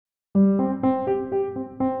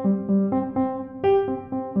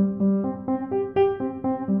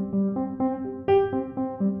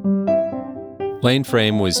Lane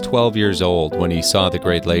Frame was 12 years old when he saw the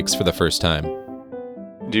Great Lakes for the first time.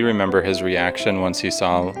 Do you remember his reaction once he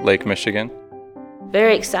saw Lake Michigan?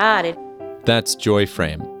 Very excited. That's Joy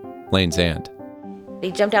Frame, Lane's aunt.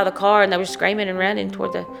 He jumped out of the car and they were screaming and running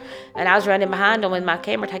and I was running behind them with my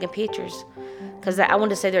camera taking pictures because I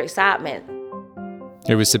wanted to see their excitement.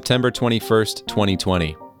 It was September 21st,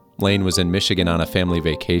 2020. Lane was in Michigan on a family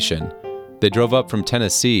vacation. They drove up from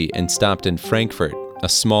Tennessee and stopped in Frankfort, a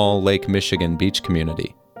small Lake Michigan beach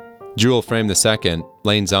community. Jewel Frame II,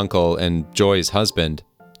 Lane's uncle and Joy's husband,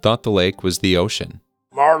 thought the lake was the ocean.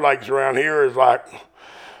 Our lakes around here is like,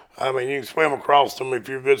 you can swim across them if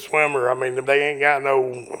you're a good swimmer. They ain't got no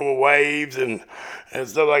waves and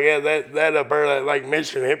stuff like that. That up there, that Lake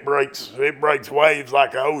Michigan, it breaks waves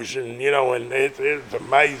like the ocean, and it's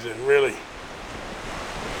amazing, really.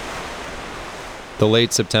 The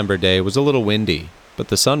late September day was a little windy, but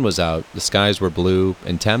the sun was out, the skies were blue,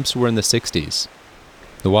 and temps were in the 60s.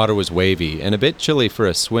 The water was wavy and a bit chilly for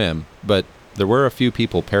a swim, but there were a few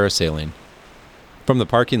people parasailing. From the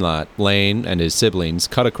parking lot, Lane and his siblings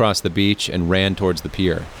cut across the beach and ran towards the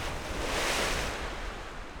pier.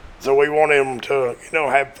 So we wanted them to,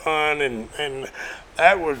 have fun, and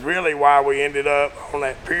that was really why we ended up on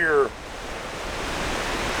that pier.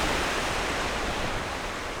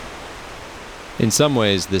 In some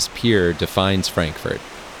ways, this pier defines Frankfort.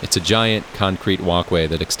 It's a giant concrete walkway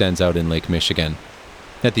that extends out in Lake Michigan.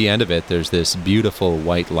 At the end of it, there's this beautiful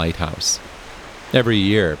white lighthouse. Every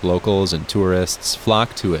year, locals and tourists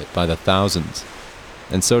flock to it by the thousands,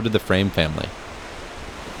 and so did the Frame family.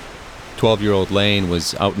 12-year-old Lane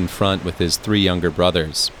was out in front with his 3 younger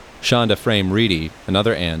brothers. Shonda Frame Reedy,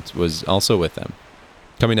 another aunt, was also with them.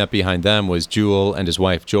 Coming up behind them was Jewel and his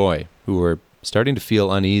wife Joy, who were starting to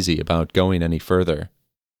feel uneasy about going any further.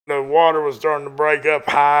 The water was starting to break up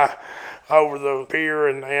high over the pier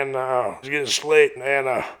and it was getting slick, and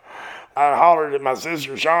I hollered at my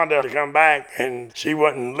sister Shonda to come back, and she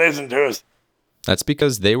wouldn't listen to us. That's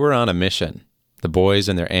because they were on a mission. The boys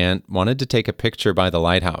and their aunt wanted to take a picture by the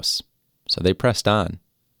lighthouse, so they pressed on.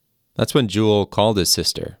 That's when Jewel called his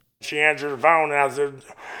sister. She answered the phone, and I said,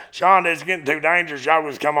 Shonda, it's getting too dangerous. Y'all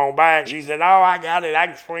just come on back. She said, oh, I got it. I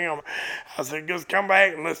can swim. I said, just come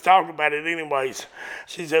back and let's talk about it anyways.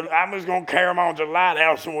 She said, I'm just going to carry them on to the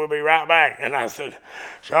lighthouse and we'll be right back. And I said,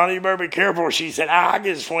 Shonda, you better be careful. She said, I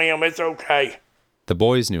can swim. It's okay. The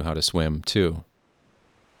boys knew how to swim, too.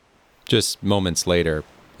 Just moments later,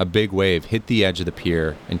 a big wave hit the edge of the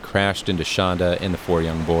pier and crashed into Shonda and the 4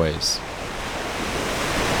 young boys.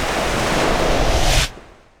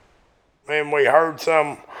 And we heard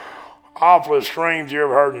some awful screams you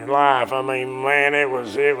ever heard in your life. Man, it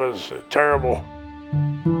was terrible.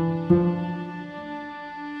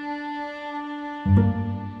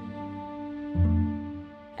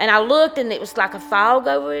 And I looked and it was like a fog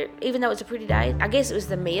over it, even though it was a pretty day. I guess it was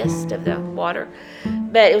the mist of the water,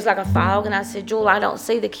 but it was like a fog. And I said, Jewel, I don't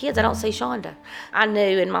see the kids. I don't see Shonda. I knew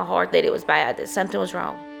in my heart that it was bad, that something was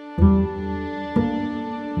wrong.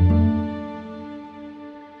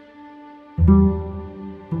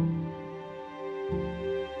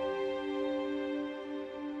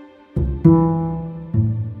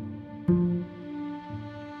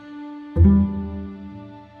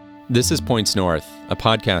 This is Points North, a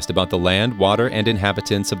podcast about the land, water, and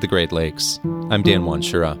inhabitants of the Great Lakes. I'm Dan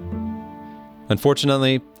Wanshura.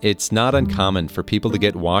 Unfortunately, it's not uncommon for people to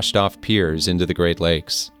get washed off piers into the Great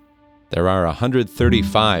Lakes. There are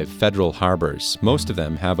 135 federal harbors. Most of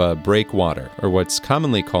them have a breakwater, or what's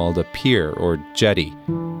commonly called a pier or jetty.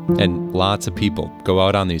 And lots of people go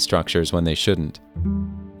out on these structures when they shouldn't.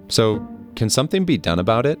 So, can something be done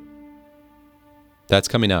about it? That's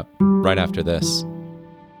coming up right after this.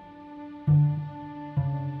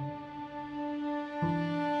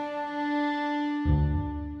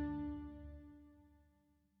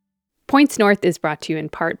 Points North is brought to you in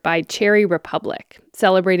part by Cherry Republic,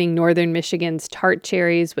 celebrating northern Michigan's tart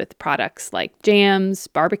cherries with products like jams,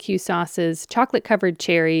 barbecue sauces, chocolate-covered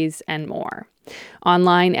cherries, and more.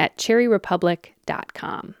 Online at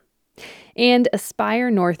cherryrepublic.com. And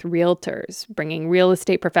Aspire North Realtors, bringing real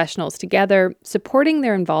estate professionals together, supporting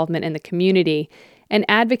their involvement in the community, and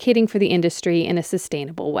advocating for the industry in a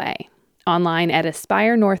sustainable way. Online at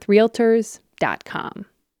aspirenorthrealtors.com.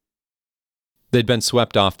 They'd been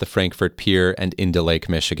swept off the Frankfort Pier and into Lake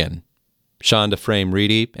Michigan. Shonda Frame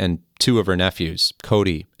Reedy and 2 of her nephews,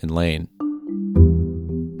 Cody and Lane.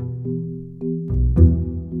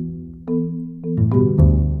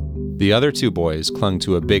 The other 2 boys clung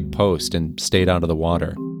to a big post and stayed out of the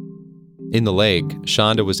water. In the lake,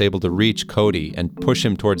 Shonda was able to reach Cody and push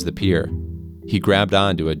him towards the pier. He grabbed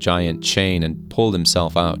onto a giant chain and pulled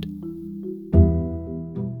himself out.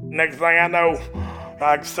 Next thing I know,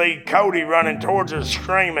 I could see Cody running towards us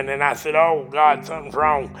screaming, and I said, "Oh God, something's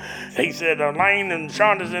wrong." He said, "Lane and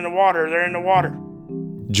Shonda's in the water. They're in the water."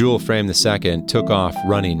 Jewel Frame II took off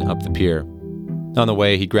running up the pier. On the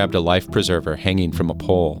way, he grabbed a life preserver hanging from a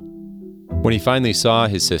pole. When he finally saw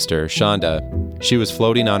his sister, Shonda, she was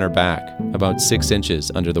floating on her back, about 6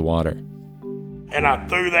 inches under the water. And I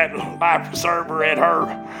threw that life preserver at her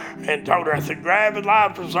and told her, I said, grab the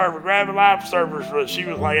life preserver, but she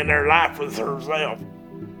was laying there lifeless herself.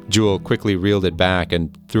 Jewel quickly reeled it back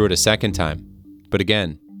and threw it a second time, but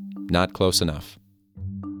again, not close enough.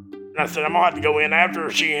 And I said, I'm gonna have to go in after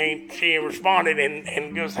her. She ain't responded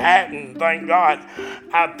and just hadn't, thank God.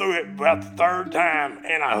 I threw it about the third time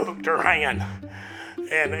and I hooked her hand.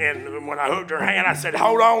 And when I hooked her hand, I said,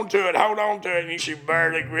 hold on to it. And she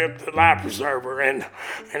barely gripped the life preserver. And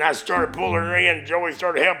I started pulling her in. Joey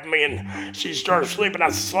started helping me, and she started slipping. I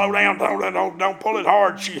said, slow down, don't pull it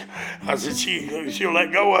hard. I said, she'll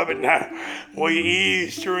let go of it. And we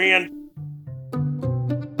eased her in.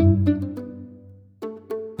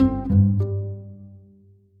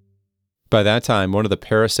 By that time, one of the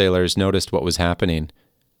parasailors noticed what was happening.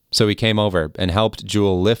 So he came over and helped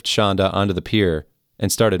Jewel lift Shonda onto the pier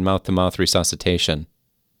and started mouth-to-mouth resuscitation.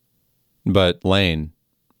 But Lane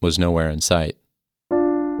was nowhere in sight.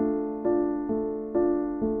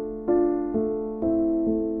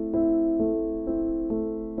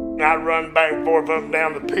 I run back and forth up and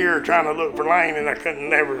down the pier trying to look for Lane, and I didn't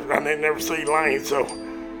never see Lane, so.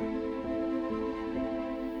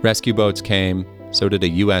 Rescue boats came, so did a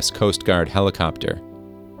U.S. Coast Guard helicopter.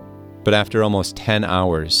 But after almost 10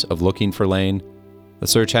 hours of looking for Lane, the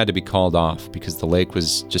search had to be called off because the lake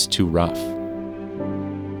was just too rough.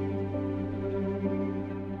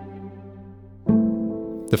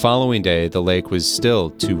 The following day, the lake was still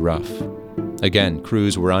too rough. Again,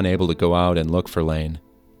 crews were unable to go out and look for Lane.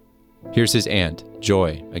 Here's his aunt,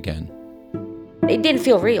 Joy, again. It didn't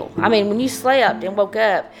feel real. I mean, when you slept and woke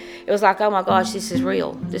up, it was like, oh my gosh, this is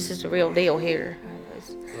real. This is the real deal here.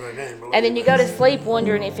 And then you go to sleep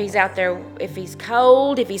wondering if he's out there, if he's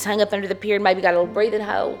cold, if he's hung up under the pier and maybe got a little breathing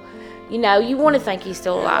hole. You know, you want to think he's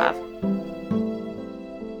still alive.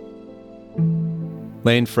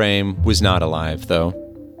 Lane Frame was not alive, though.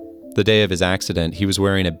 The day of his accident, he was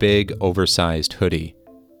wearing a big, oversized hoodie.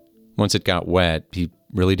 Once it got wet, he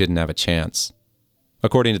really didn't have a chance.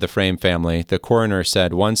 According to the Frame family, the coroner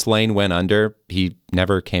said once Lane went under, he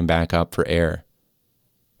never came back up for air.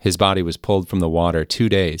 His body was pulled from the water 2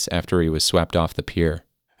 days after he was swept off the pier.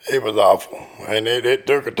 It was awful, and it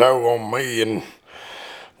took a toll on me and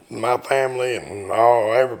my family and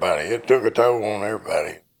everybody. It took a toll on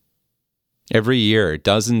everybody. Every year,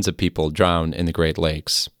 dozens of people drown in the Great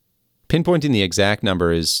Lakes. Pinpointing the exact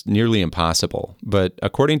number is nearly impossible, but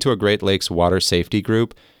according to a Great Lakes water safety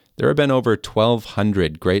group, there have been over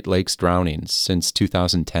 1,200 Great Lakes drownings since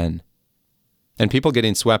 2010. And people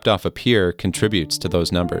getting swept off a pier contributes to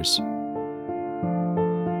those numbers.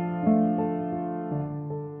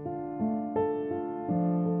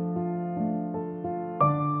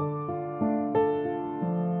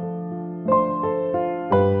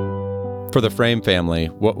 For the Frame family,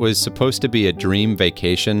 what was supposed to be a dream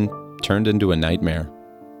vacation turned into a nightmare.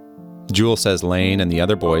 Jewel says Lane and the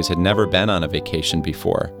other boys had never been on a vacation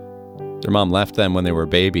before. Their mom left them when they were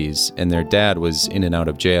babies, and their dad was in and out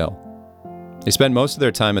of jail. They spent most of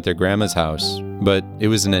their time at their grandma's house, but it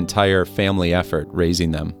was an entire family effort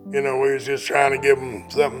raising them. You know, we was just trying to give them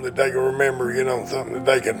something that they can remember, you know, something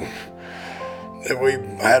that that we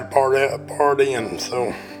had a part in,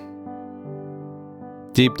 so.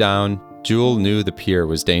 Deep down, Jewel knew the pier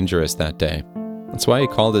was dangerous that day. That's why he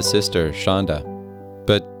called his sister, Shonda.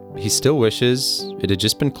 But he still wishes it had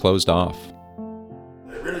just been closed off.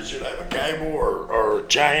 They really should have a cable or a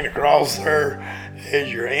chain across there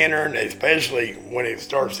as you're entering, especially when it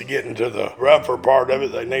starts to get into the rougher part of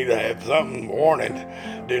it. They need to have something warning.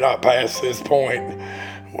 Do not pass this point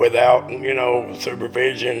without,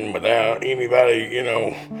 supervision, without anybody,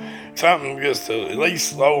 something just to at least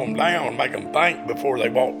slow them down, make them think before they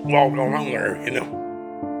walk on there,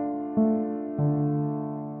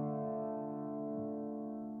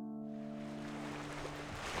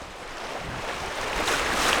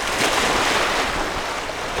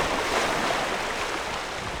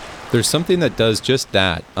 There's something that does just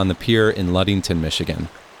that on the pier in Ludington, Michigan.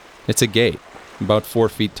 It's a gate, about 4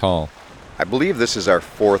 feet tall. I believe this is our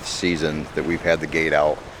 4th season that we've had the gate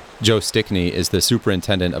out. Joe Stickney is the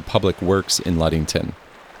superintendent of public works in Ludington.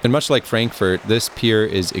 And much like Frankfort, this pier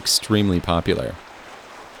is extremely popular.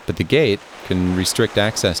 But the gate can restrict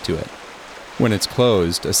access to it. When it's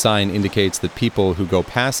closed, a sign indicates that people who go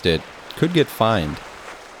past it could get fined.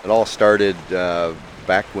 It all started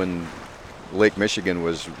back when Lake Michigan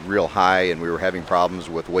was real high and we were having problems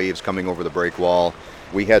with waves coming over the breakwall.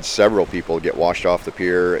 We had several people get washed off the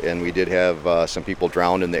pier, and we did have some people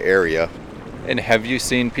drowned in the area. And have you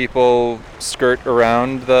seen people skirt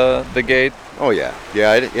around the gate? Oh yeah,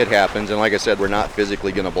 it happens. And like I said, we're not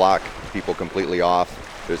physically going to block people completely off.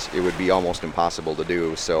 It would be almost impossible to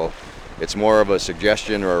do. So it's more of a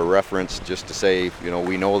suggestion or a reference just to say,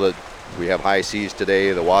 we know that we have high seas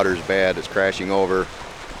today, the water's bad, it's crashing over.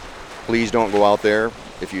 Please don't go out there.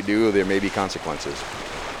 If you do, there may be consequences.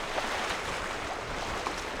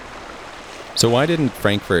 So why didn't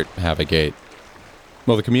Frankfort have a gate?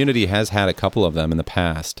 Well, the community has had a couple of them in the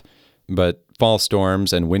past, but fall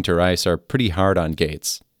storms and winter ice are pretty hard on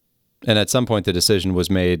gates. And at some point, the decision was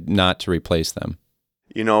made not to replace them.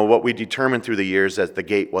 What we determined through the years is the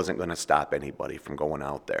gate wasn't going to stop anybody from going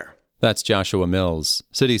out there. That's Joshua Mills,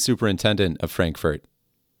 city superintendent of Frankfort.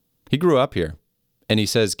 He grew up here, and he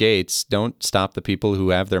says gates don't stop the people who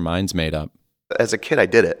have their minds made up. As a kid, I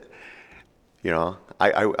did it.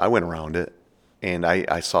 I went around it, and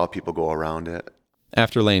I saw people go around it.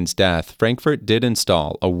 After Lane's death, Frankfort did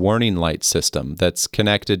install a warning light system that's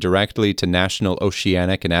connected directly to National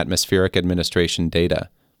Oceanic and Atmospheric Administration data.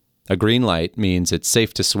 A green light means it's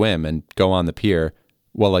safe to swim and go on the pier,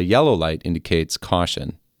 while a yellow light indicates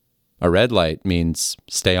caution. A red light means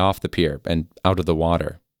stay off the pier and out of the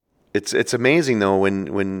water. It's amazing, though,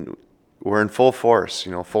 when we're in full force,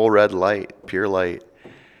 full red light, pier light.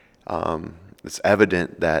 It's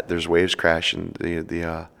evident that there's waves crashing.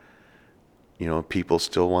 People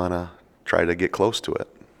still want to try to get close to it.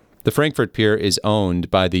 The Frankfort Pier is owned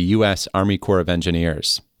by the U.S. Army Corps of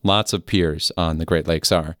Engineers. Lots of piers on the Great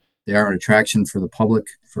Lakes are. They are an attraction for the public,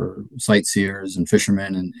 for sightseers and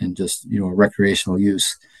fishermen, and just, recreational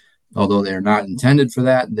use. Although they are not intended for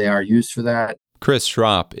that, they are used for that. Chris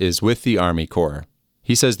Schropp is with the Army Corps.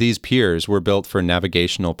 He says these piers were built for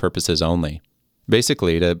navigational purposes only,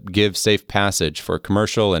 basically to give safe passage for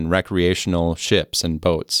commercial and recreational ships and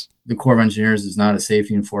boats. The Corps of Engineers is not a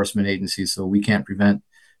safety enforcement agency, so we can't prevent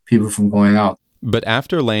people from going out. But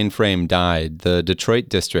after Lane Frame died, the Detroit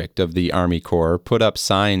district of the Army Corps put up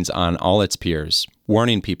signs on all its piers,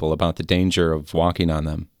 warning people about the danger of walking on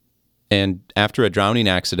them. And after a drowning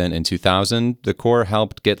accident in 2000, the Corps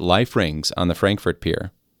helped get life rings on the Frankfort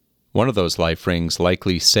Pier. One of those life rings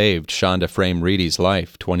likely saved Shonda Frame Reedy's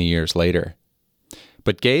life 20 years later.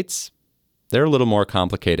 But gates, they're a little more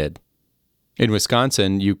complicated. In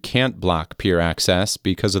Wisconsin, you can't block pier access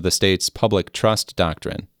because of the state's public trust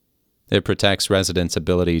doctrine. It protects residents'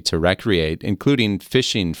 ability to recreate, including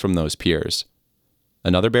fishing from those piers.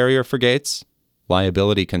 Another barrier for gates?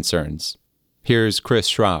 Liability concerns. Here's Chris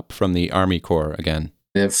Schropp from the Army Corps again.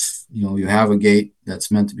 If you have a gate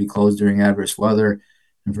that's meant to be closed during adverse weather,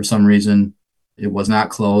 and for some reason it was not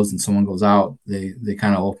closed and someone goes out, they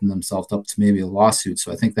kind of open themselves up to maybe a lawsuit.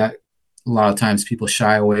 So I think that a lot of times people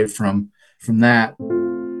shy away from that.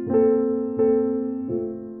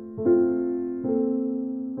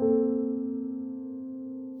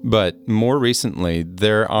 But more recently,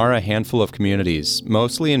 there are a handful of communities,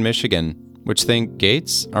 mostly in Michigan, which think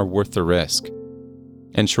gates are worth the risk.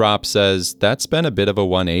 And Schropp says that's been a bit of a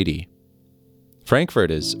 180. Frankfort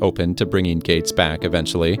is open to bringing gates back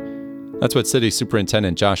eventually. That's what City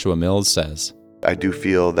Superintendent Joshua Mills says. I do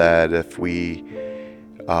feel that if we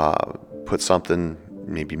put something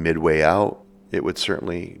maybe midway out, it would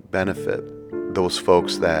certainly benefit those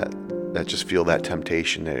folks that just feel that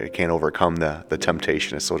temptation, that it can't overcome the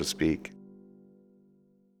temptation, so to speak.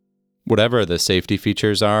 Whatever the safety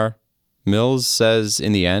features are, Mills says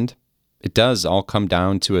in the end, it does all come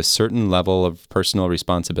down to a certain level of personal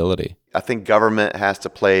responsibility. I think government has to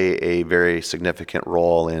play a very significant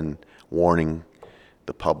role in warning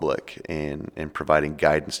the public and providing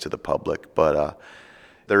guidance to the public. But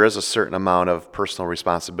there is a certain amount of personal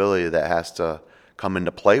responsibility that has to come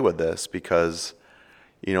into play with this because,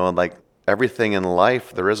 like everything in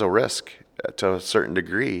life, there is a risk to a certain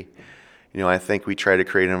degree. I think we try to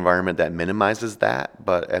create an environment that minimizes that.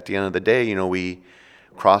 But at the end of the day, we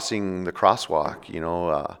crossing the crosswalk,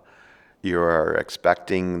 you are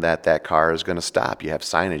expecting that car is going to stop. You have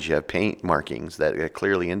signage, you have paint markings that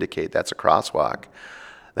clearly indicate that's a crosswalk.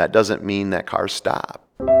 That doesn't mean that cars stop.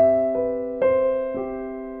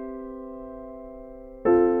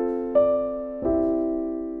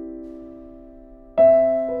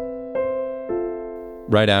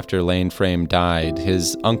 Right after Lane Frame died,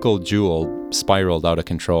 his uncle Jewel spiraled out of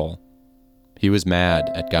control. He was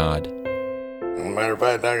mad at God. Matter of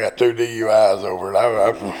fact, I got 2 DUIs over it.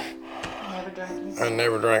 I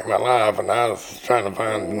never drank my life, and I was trying to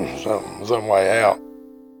find some way out.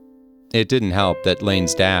 It didn't help that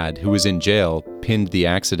Lane's dad, who was in jail, pinned the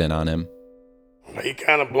accident on him. He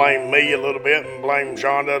kind of blamed me a little bit and blamed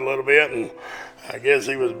Shonda a little bit, and I guess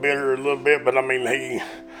he was bitter a little bit, but I mean, he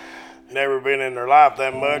never been in their life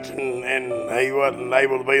that much, and he wasn't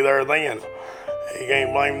able to be there then. He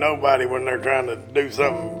can't blame nobody when they're trying to do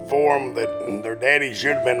something for them that their daddy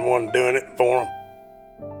should have been the one doing it for them.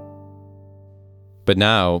 But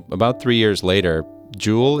now, about 3 years later,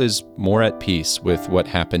 Jewel is more at peace with what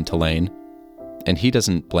happened to Lane, and he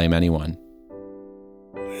doesn't blame anyone.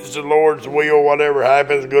 It's the Lord's will, whatever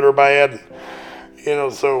happens, good or bad.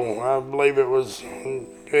 So I believe it was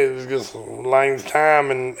just Lane's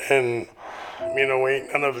time, and we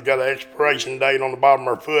ain't none of us got an expiration date on the bottom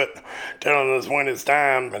of our foot telling us when it's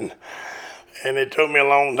time, and it took me a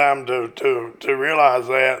long time to realize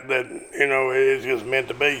that it's just meant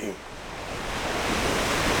to be.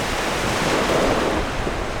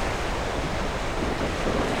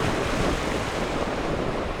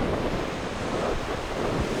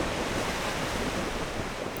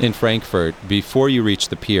 In Frankfurt, before you reach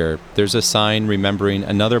the pier, there's a sign remembering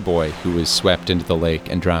another boy who was swept into the lake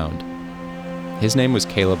and drowned. His name was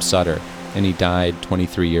Caleb Sutter, and he died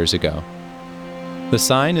 23 years ago. The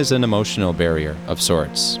sign is an emotional barrier of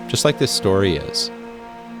sorts, just like this story is.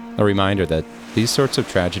 A reminder that these sorts of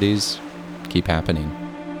tragedies keep happening.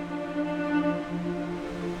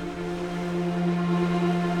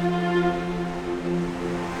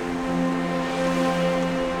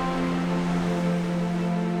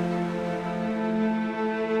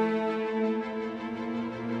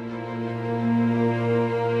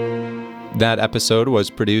 That episode was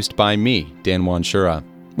produced by me, Dan Wanshura.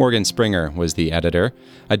 Morgan Springer was the editor.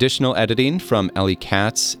 Additional editing from Ellie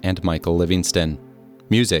Katz and Michael Livingston.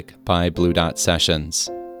 Music by Blue Dot Sessions.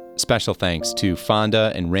 Special thanks to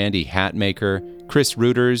Fonda and Randy Hatmaker, Chris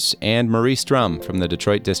Reuters, and Marie Strum from the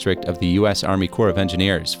Detroit District of the U.S. Army Corps of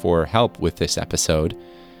Engineers for help with this episode.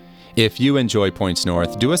 If you enjoy Points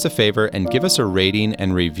North, do us a favor and give us a rating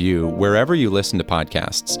and review wherever you listen to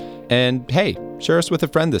podcasts. And hey, share us with a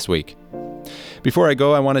friend this week. Before I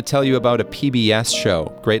go, I want to tell you about a PBS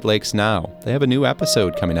show, Great Lakes Now. They have a new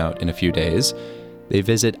episode coming out in a few days. They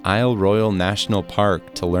visit Isle Royale National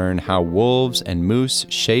Park to learn how wolves and moose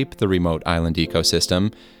shape the remote island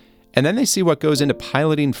ecosystem. And then they see what goes into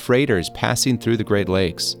piloting freighters passing through the Great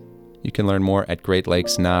Lakes. You can learn more at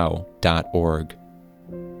greatlakesnow.org.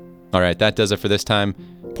 All right, that does it for this time.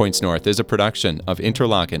 Points North is a production of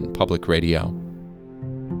Interlochen Public Radio.